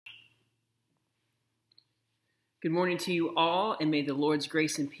Good morning to you all, and may the Lord's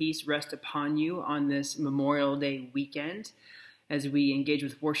grace and peace rest upon you on this Memorial Day weekend as we engage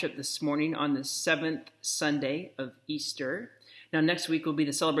with worship this morning on the seventh Sunday of Easter. Now, next week will be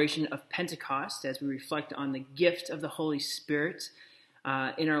the celebration of Pentecost as we reflect on the gift of the Holy Spirit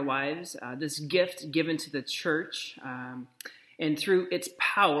in our lives. This gift given to the church and through its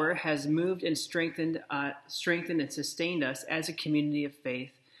power has moved and strengthened and sustained us as a community of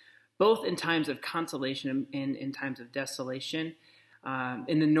faith, both in times of consolation and in times of desolation,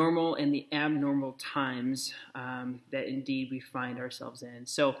 in the normal and the abnormal times that indeed we find ourselves in.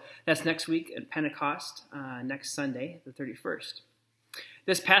 So that's next week at Pentecost, next Sunday, the 31st.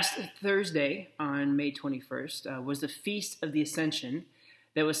 This past Thursday, on May 21st, was the Feast of the Ascension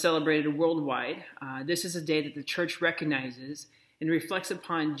that was celebrated worldwide. This is a day that the church recognizes and reflects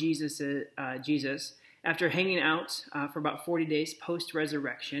upon Jesus after hanging out for about 40 days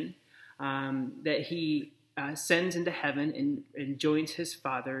post-resurrection. That he ascends into heaven and joins his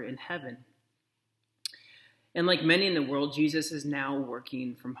Father in heaven. And like many in the world, Jesus is now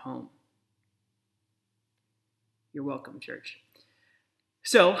working from home. You're welcome, church.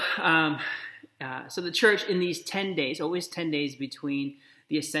 So the church in these 10 days, always 10 days between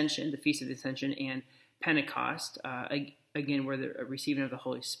the Ascension, the Feast of the Ascension, and Pentecost, again, where the receiving of the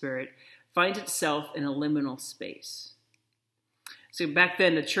Holy Spirit, finds itself in a liminal space. So back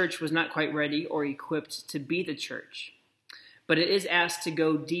then, the church was not quite ready or equipped to be the church, but it is asked to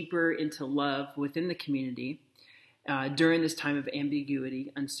go deeper into love within the community during this time of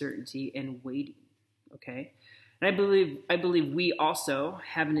ambiguity, uncertainty, and waiting. Okay, and I believe we also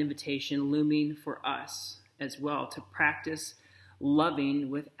have an invitation looming for us as well to practice loving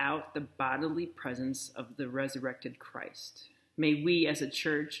without the bodily presence of the resurrected Christ. May we, as a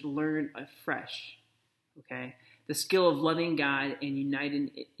church, learn afresh. Okay. The skill of loving God and uniting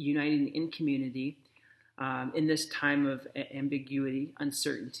in community in this time of ambiguity,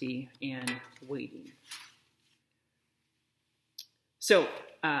 uncertainty, and waiting. So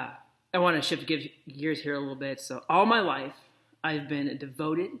I want to shift gears here a little bit. So all my life, I've been a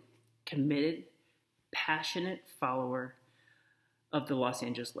devoted, committed, passionate follower of the Los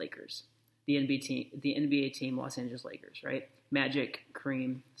Angeles Lakers, the NBA team, Los Angeles Lakers, right? Magic,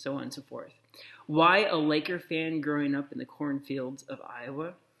 Kareem, so on and so forth. Why a Laker fan growing up in the cornfields of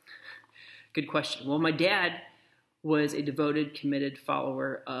Iowa? Good question. Well, my dad was a devoted, committed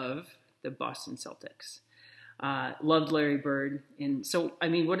follower of the Boston Celtics. Loved Larry Bird. And so, I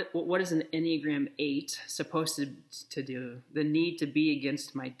mean, what is an Enneagram 8 supposed to do? The need to be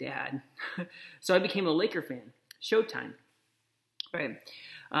against my dad. So I became a Laker fan. Showtime. Right.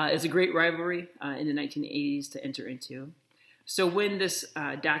 It's a great rivalry in the 1980s to enter into. So when this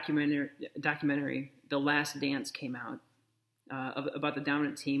documentary, The Last Dance, came out about the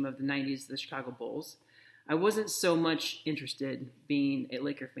dominant team of the 90s, the Chicago Bulls, I wasn't so much interested being a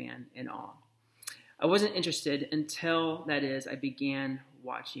Laker fan at all. I wasn't interested until, that is, I began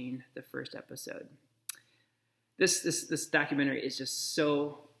watching the first episode. This documentary is just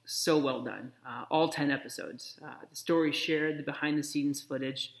so well done. All 10 episodes. The story shared, the behind-the-scenes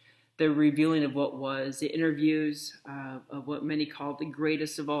footage, the revealing of what was, the interviews of what many call the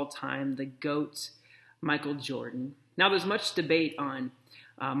greatest of all time, the GOAT, Michael Jordan. Now, there's much debate on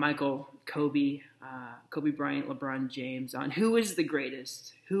Michael, Kobe Bryant, LeBron James, on who is the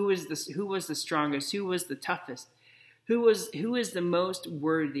greatest, who was the strongest, who was the toughest, who is the most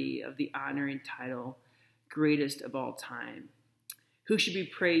worthy of the honor and title, greatest of all time, who should be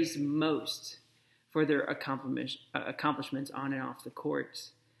praised most for their accomplishments on and off the court.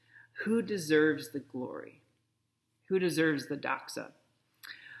 Who deserves the glory? Who deserves the doxa?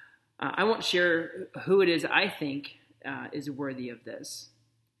 I won't share who it is I think is worthy of this.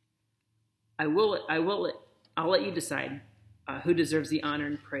 I'll let you decide who deserves the honor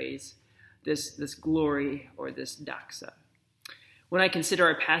and praise, this glory or this doxa. When I consider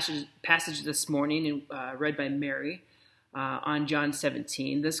our passage this morning, read by Mary on John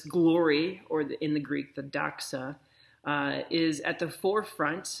 17, this glory, or in the Greek, the doxa, is at the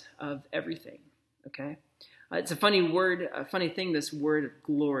forefront of everything, okay? It's a funny thing, this word of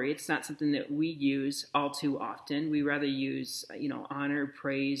glory. It's not something that we use all too often. We rather use, honor,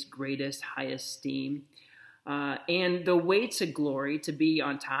 praise, greatest, highest esteem. And the way to glory, to be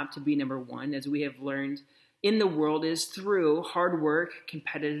on top, to be number one, as we have learned in the world, is through hard work,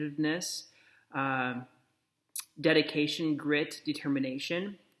 competitiveness, dedication, grit,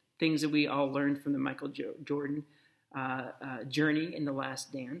 determination, things that we all learned from the Michael Jordan journey in The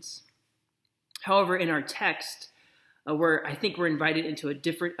Last Dance. However, in our text, I think we're invited into a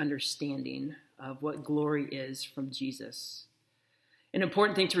different understanding of what glory is from Jesus. An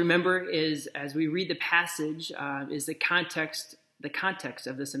important thing to remember is, as we read the passage, is the context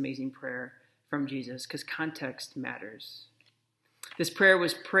of this amazing prayer from Jesus, because context matters. This prayer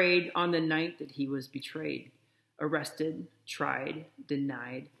was prayed on the night that he was betrayed, arrested, tried,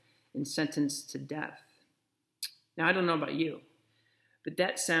 denied, and sentenced to death. Now, I don't know about you, but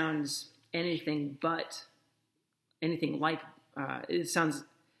that sounds anything like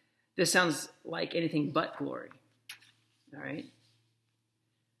this sounds like anything but glory. All right.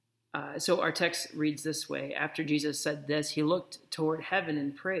 So our text reads this way. After Jesus said this, he looked toward heaven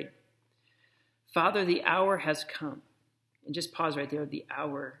and prayed, "Father, the hour has come." And just pause right there, the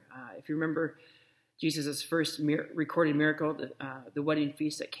hour. If you remember Jesus' first recorded miracle, the wedding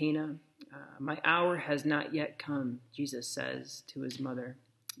feast at Cana, "My hour has not yet come," Jesus says to his mother,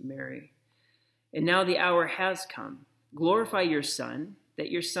 Mary. "And now the hour has come. Glorify your Son,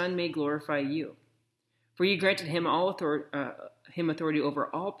 that your Son may glorify you. For you granted him authority over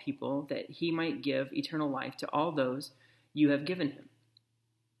all people, that he might give eternal life to all those you have given him.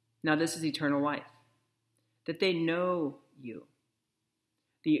 Now this is eternal life, that they know you,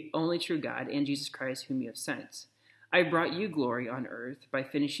 the only true God, and Jesus Christ, whom you have sent. I brought you glory on earth by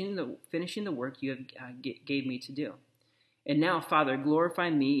finishing the work you have gave me to do. And now, Father, glorify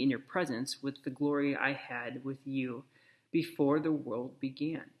me in your presence with the glory I had with you before the world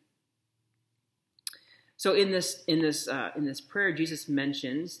began." So in this prayer, Jesus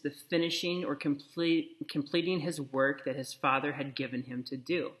mentions the finishing or completing his work that his Father had given him to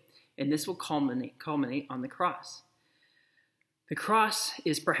do, and this will culminate on the cross. The cross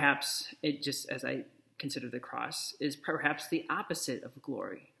is perhaps, just as I consider the cross, is perhaps the opposite of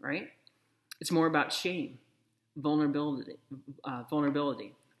glory, right? It's more about shame, vulnerability,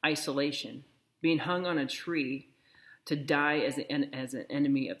 isolation, being hung on a tree to die as an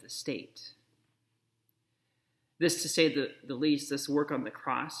enemy of the state. This, to say the least, this work on the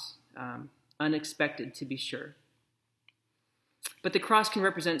cross, unexpected to be sure. But the cross can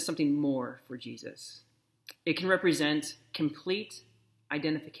represent something more for Jesus. It can represent complete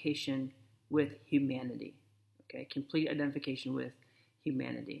identification with humanity. Okay, complete identification with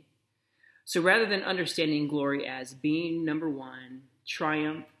humanity. So rather than understanding glory as being number one,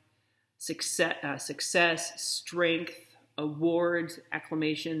 triumph, success, strength, awards,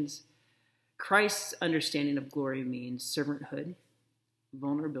 acclamations, Christ's understanding of glory means servanthood,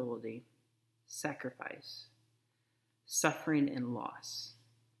 vulnerability, sacrifice, suffering, and loss.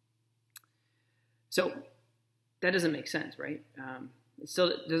 So that doesn't make sense, right? It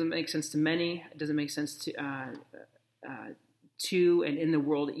still doesn't make sense to many. It doesn't make sense to and in the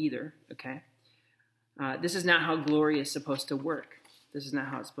world either, okay? This is not how glory is supposed to work. This is not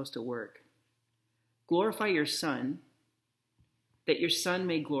how it's supposed to work. Glorify your Son, that your Son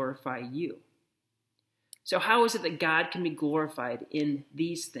may glorify you. So how is it that God can be glorified in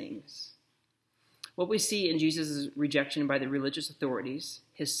these things? What we see in Jesus' rejection by the religious authorities,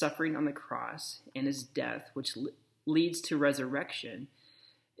 his suffering on the cross, and his death, which leads to resurrection,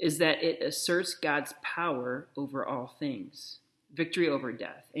 is that it asserts God's power over all things, victory over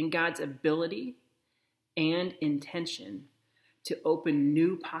death, and God's ability and intention to open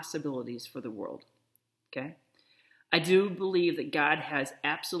new possibilities for the world. Okay? I do believe that God has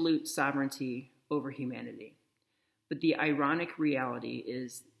absolute sovereignty over humanity. But the ironic reality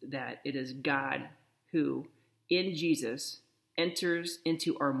is that it is God who, in Jesus, enters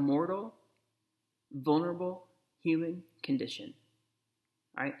into our mortal, vulnerable human condition.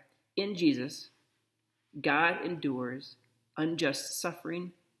 All right? In Jesus, God endures unjust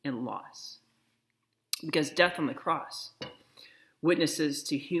suffering and loss. Because death on the cross witnesses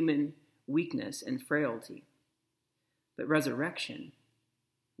to human weakness and frailty. But resurrection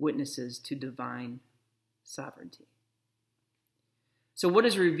witnesses to divine sovereignty. So what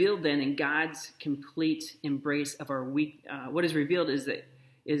is revealed then in God's complete embrace of our what is revealed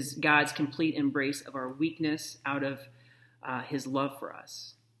is God's complete embrace of our weakness out of his love for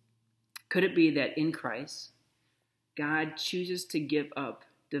us. Could it be that in Christ, God chooses to give up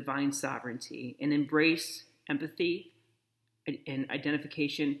divine sovereignty and embrace empathy and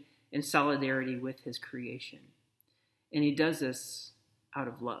identification and solidarity with his creation? And he does this out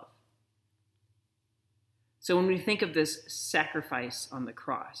of love. So when we think of this sacrifice on the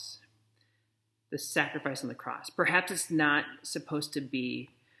cross, perhaps it's not supposed to be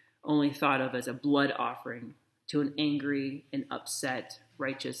only thought of as a blood offering to an angry and upset,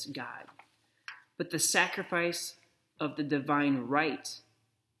 righteous God, but the sacrifice of the divine right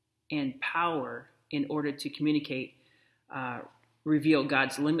and power in order to communicate, reveal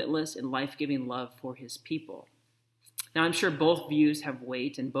God's limitless and life-giving love for his people. Now, I'm sure both views have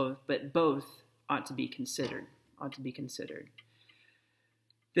weight, but both ought to be considered.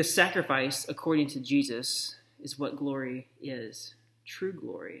 The sacrifice, according to Jesus, is what glory is. True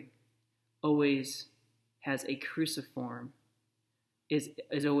glory always has a cruciform, is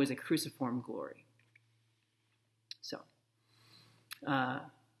always a cruciform glory.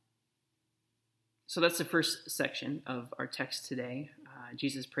 So that's the first section of our text today.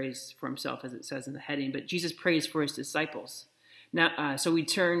 Jesus prays for himself, as it says in the heading, but Jesus prays for his disciples. Now, so we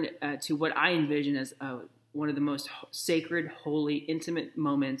turn to what I envision as one of the most sacred, holy, intimate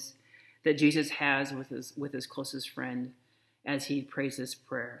moments that Jesus has with his closest friend as he prays this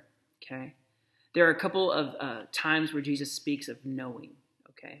prayer. Okay, there are a couple of times where Jesus speaks of knowing.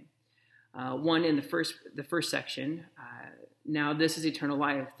 Okay, one in the first section. Now this is eternal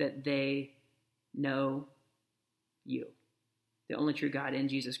life, that they know you, the only true God, and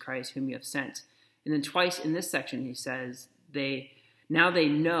Jesus Christ, whom you have sent. And then twice in this section, he says, they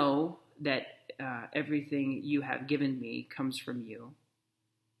know that everything you have given me comes from you.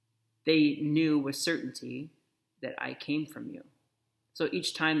 They knew with certainty that I came from you. So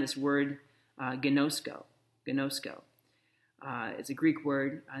each time this word gnosko, it's a Greek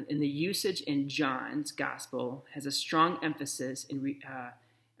word, in the usage in John's gospel has a strong emphasis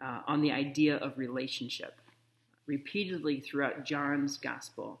on the idea of relationship. Repeatedly throughout John's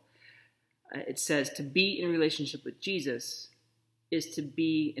gospel, it says to be in relationship with Jesus is to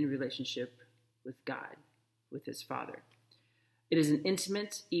be in relationship with God, with his Father. It is an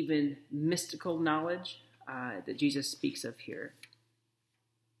intimate, even mystical knowledge that Jesus speaks of here.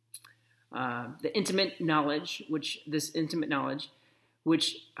 The intimate knowledge,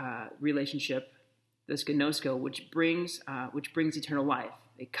 relationship, this gnosko, which brings eternal life.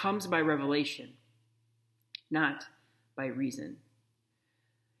 It comes by revelation, not by reason.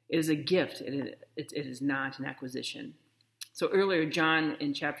 It is a gift. It is not an acquisition. So earlier, John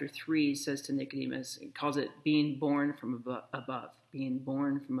in chapter 3 says to Nicodemus, he calls it being born from above, being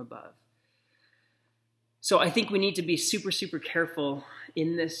born from above. So I think we need to be super, super careful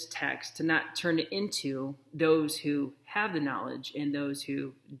in this text to not turn it into those who have the knowledge and those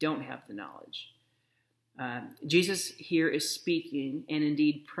who don't have the knowledge. Jesus here is speaking and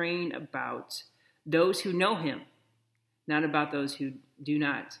indeed praying about those who know him, not about those who do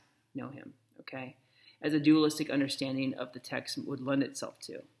not know him, okay? As a dualistic understanding of the text would lend itself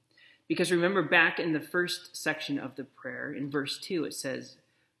to. Because remember back in the first section of the prayer, in verse 2, it says,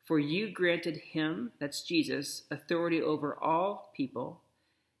 "For you granted him," that's Jesus, "authority over all people,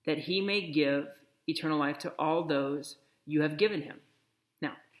 that he may give eternal life to all those you have given him."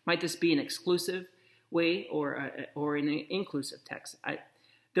 Now, might this be an exclusive way or an inclusive text?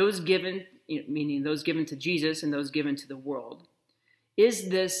 Those given, meaning those given to Jesus and those given to the world. Is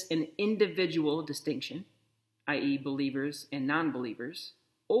this an individual distinction, i.e. believers and non-believers,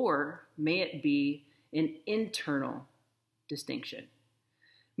 or may it be an internal distinction?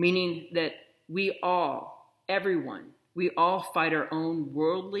 Meaning that we all fight our own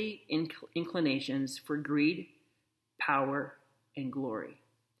worldly inclinations for greed, power, and glory.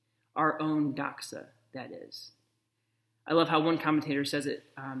 Our own doxa, that is. I love how one commentator says it.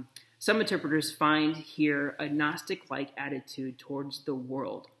 Some interpreters find here a Gnostic-like attitude towards the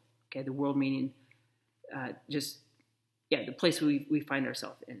world. Okay, the world meaning the place we find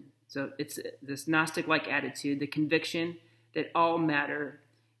ourselves in. So it's this Gnostic-like attitude, the conviction that all matter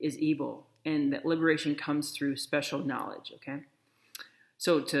is evil and that liberation comes through special knowledge, okay?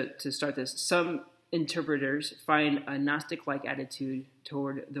 So to start this, some interpreters find a Gnostic-like attitude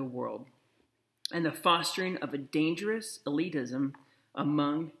toward the world and the fostering of a dangerous elitism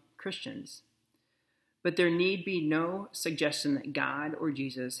among Christians. But there need be no suggestion that God or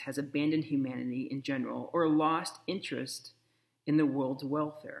Jesus has abandoned humanity in general or lost interest in the world's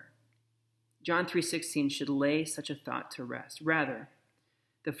welfare. John 3:16 should lay such a thought to rest. Rather,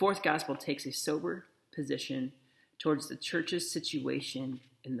 the fourth gospel takes a sober position towards the church's situation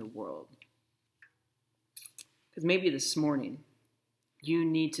in the world. Because maybe this morning, you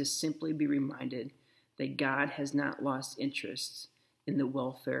need to simply be reminded that God has not lost interest in the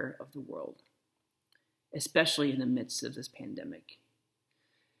welfare of the world, especially in the midst of this pandemic.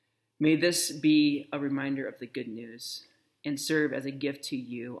 May this be a reminder of the good news and serve as a gift to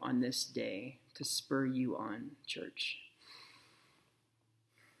you on this day to spur you on, church.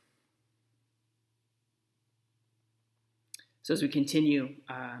 So as we continue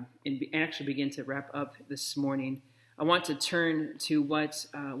and actually begin to wrap up this morning, I want to turn to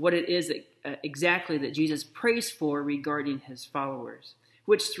what it is that, exactly that Jesus prays for regarding his followers,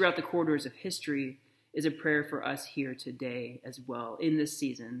 which throughout the corridors of history is a prayer for us here today as well in this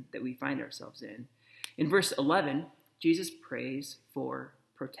season that we find ourselves in. In verse 11, Jesus prays for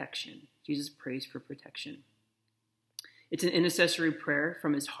protection. Jesus prays for protection. It's an intercessory prayer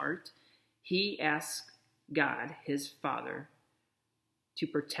from his heart. He asks God, his Father, to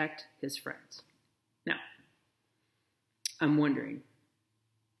protect his friends. Now, I'm wondering,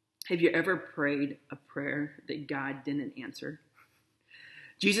 have you ever prayed a prayer that God didn't answer?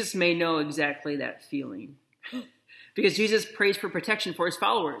 Jesus may know exactly that feeling because Jesus prays for protection for his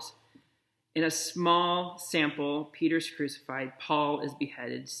followers. In a small sample, Peter's crucified, Paul is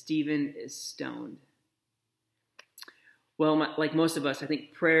beheaded, Stephen is stoned. Well, like most of us, I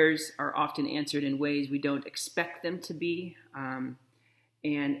think prayers are often answered in ways we don't expect them to be. And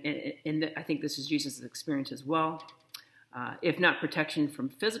I think this is Jesus' experience as well. If not protection from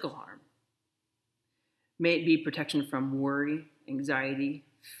physical harm, may it be protection from worry, anxiety,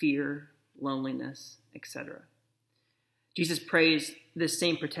 fear, loneliness, etc. Jesus prays this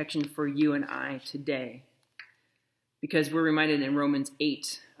same protection for you and I today because we're reminded in Romans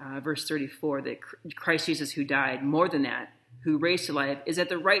 8, verse 34, that Christ Jesus, who died, more than that, who raised to life, is at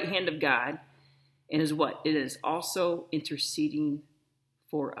the right hand of God and is what? It is also interceding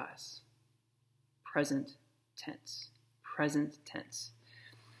for us. Present tense. Present tense.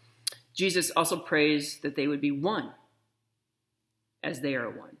 Jesus also prays that they would be one as they are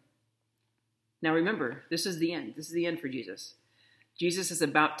one. Now remember, this is the end. This is the end for Jesus. Jesus is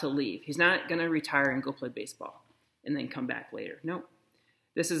about to leave. He's not going to retire and go play baseball and then come back later. No,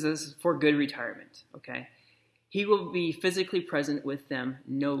 this is for good retirement, okay? He will be physically present with them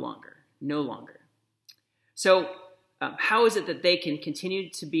no longer. No longer. So how is it that they can continue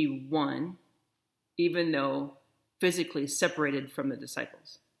to be one even though physically separated from the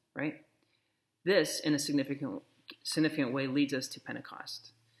disciples, right? This, in a significant way, leads us to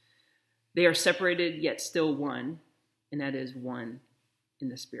Pentecost. They are separated yet still one, and that is one in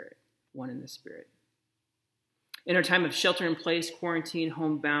the Spirit. One in the Spirit. In our time of shelter in place, quarantine,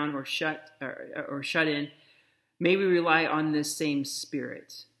 homebound, or shut in, may we rely on this same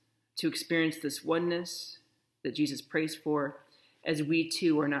Spirit to experience this oneness that Jesus prays for, as we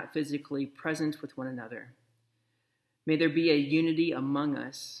too are not physically present with one another. May there be a unity among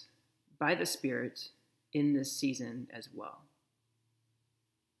us by the Spirit in this season as well.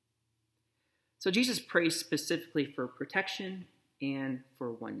 So Jesus prays specifically for protection and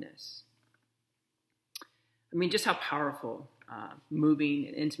for oneness. I mean, just how powerful, moving,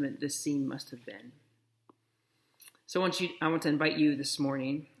 and intimate this scene must have been. So I want to invite you this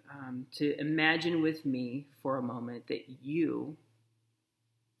morning to imagine with me for a moment that you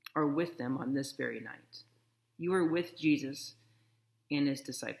are with them on this very night. You are with Jesus and his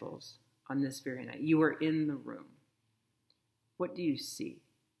disciples on this very night. You are in the room. What do you see?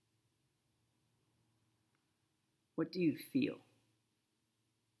 What do you feel?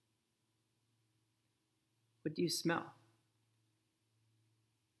 What do you smell?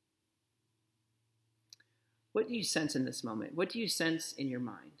 What do you sense in this moment? What do you sense in your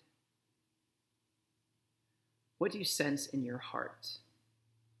mind? What do you sense in your heart?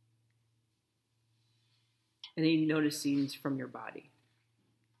 Any noticings from your body?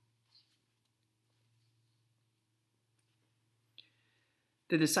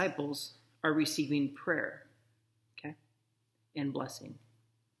 The disciples are receiving prayer, okay, and blessing,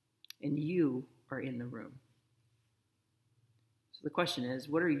 and you are in the room. So the question is,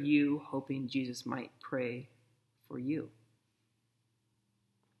 what are you hoping Jesus might pray for you?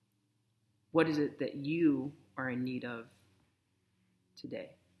 What is it that you are in need of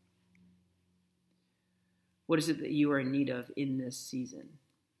today? What is it that you are in need of in this season?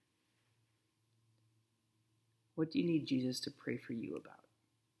 What do you need Jesus to pray for you about?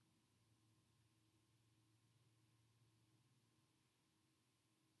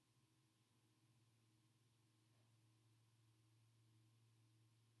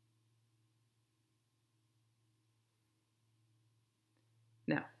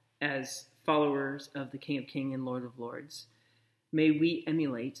 Now, as followers of the King of Kings and Lord of Lords, may we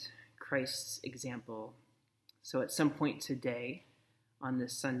emulate Christ's example. So at some point today, on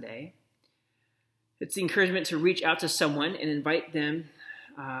this Sunday, it's the encouragement to reach out to someone and invite them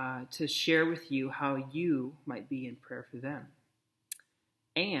to share with you how you might be in prayer for them.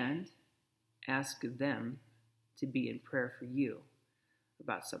 And ask them to be in prayer for you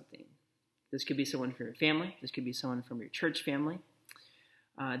about something. This could be someone from your family. This could be someone from your church family.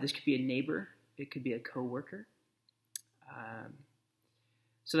 This could be a neighbor. It could be a coworker.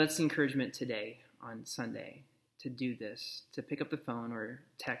 So that's the encouragement today on Sunday, to do this, to pick up the phone or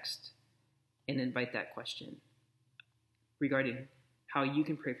text and invite that question regarding how you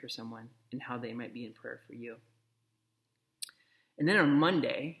can pray for someone and how they might be in prayer for you. And then on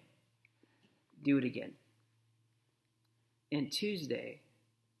Monday, do it again. And Tuesday,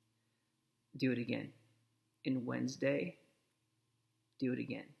 do it again. And Wednesday, do it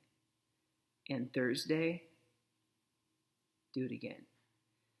again. And Thursday, do it again.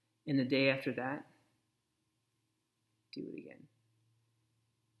 And the day after that, do it again.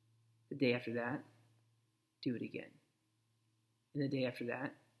 The day after that, do it again. And the day after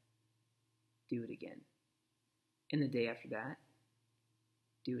that, do it again. And the day after that,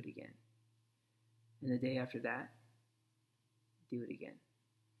 do it again. And the day after that, do it again.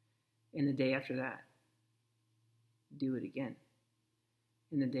 And the day after that, do it again.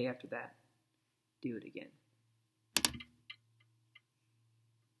 And the day after that, do it again.